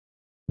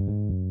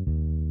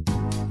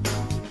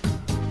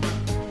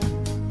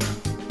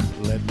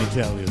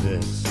tell you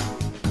this.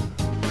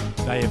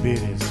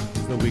 Diabetes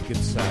is the wicked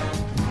side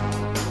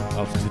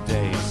of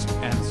today's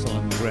Hansel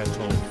and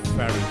Gretel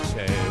fairy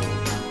tale.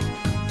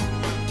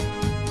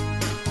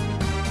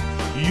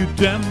 You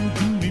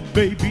tempted me,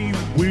 baby,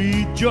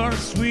 with your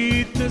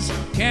sweetness.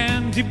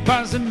 Candy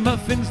bars and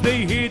muffins,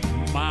 they hit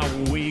my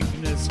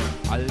weakness.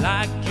 I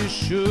like your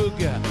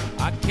sugar,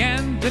 I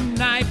can't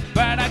deny,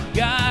 but I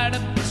gotta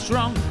be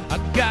strong, I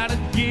gotta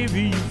give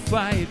you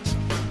fight.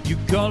 You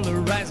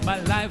colorize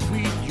my life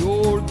with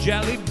your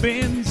jelly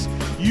beans.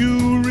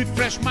 You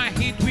refresh my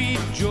heat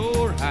with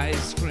your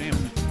ice cream.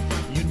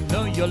 You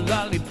know your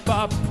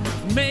lollipop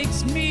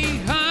makes me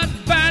hot,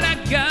 but I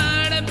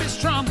gotta be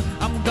strong,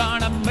 I'm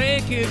gonna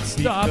make it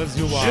stop. Because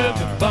you are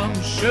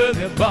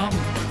sugar bomb,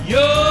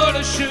 you're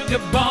a sugar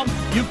bomb.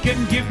 You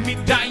can give me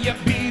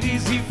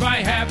diabetes if I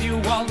have you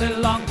all day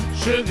long.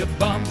 Sugar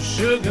bomb,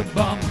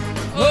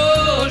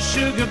 oh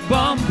sugar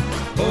bomb.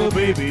 Oh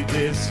baby,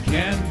 this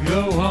can't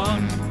go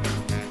on.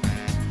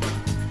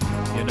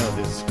 You know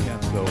this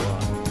can't go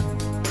on.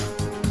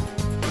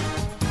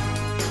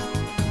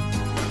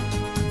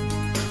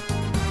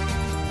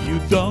 You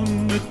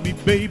don't hurt me,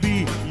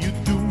 baby, you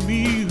do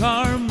me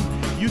harm.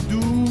 You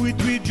do it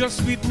with your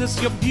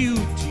sweetness, your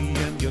beauty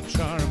and your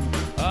charm.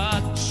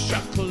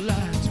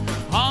 Chocolate,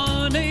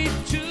 honey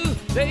too,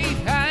 they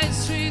hide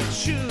sweet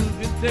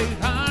sugar, they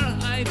are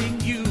hiding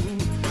you.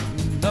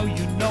 No,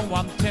 you know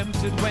I'm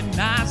tempted when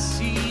I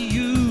see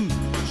you.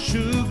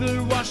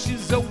 Sugar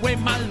washes away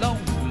my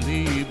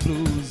lonely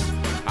blues.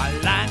 I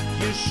like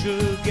your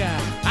sugar,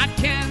 I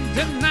can't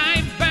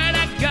deny, but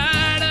I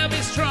gotta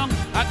be strong,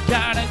 I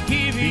gotta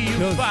give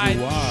you fight.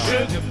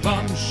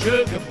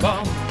 Sugar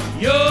bomb,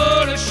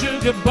 you're a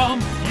sugar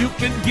bomb. You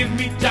can give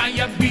me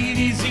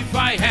diabetes if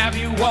I have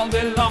you all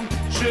day long.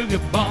 Sugar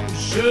bomb,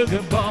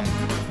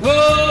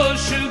 oh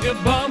sugar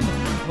bomb.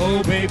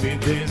 Oh baby,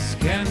 this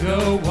can't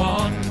go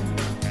on.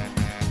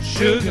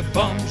 Sugar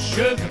bomb,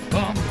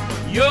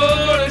 you're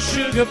a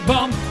sugar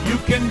bomb. You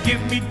can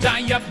give me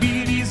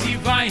diabetes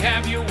if I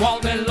have you all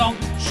day long.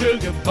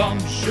 Sugar bomb,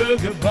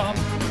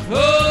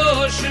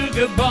 oh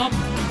sugar bomb.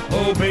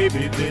 Oh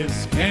baby,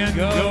 this can't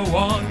go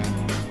on.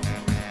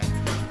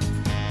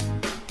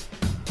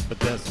 But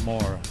there's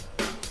more.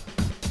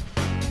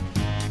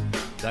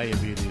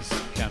 Diabetes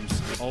comes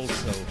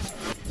also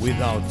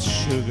without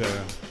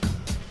sugar.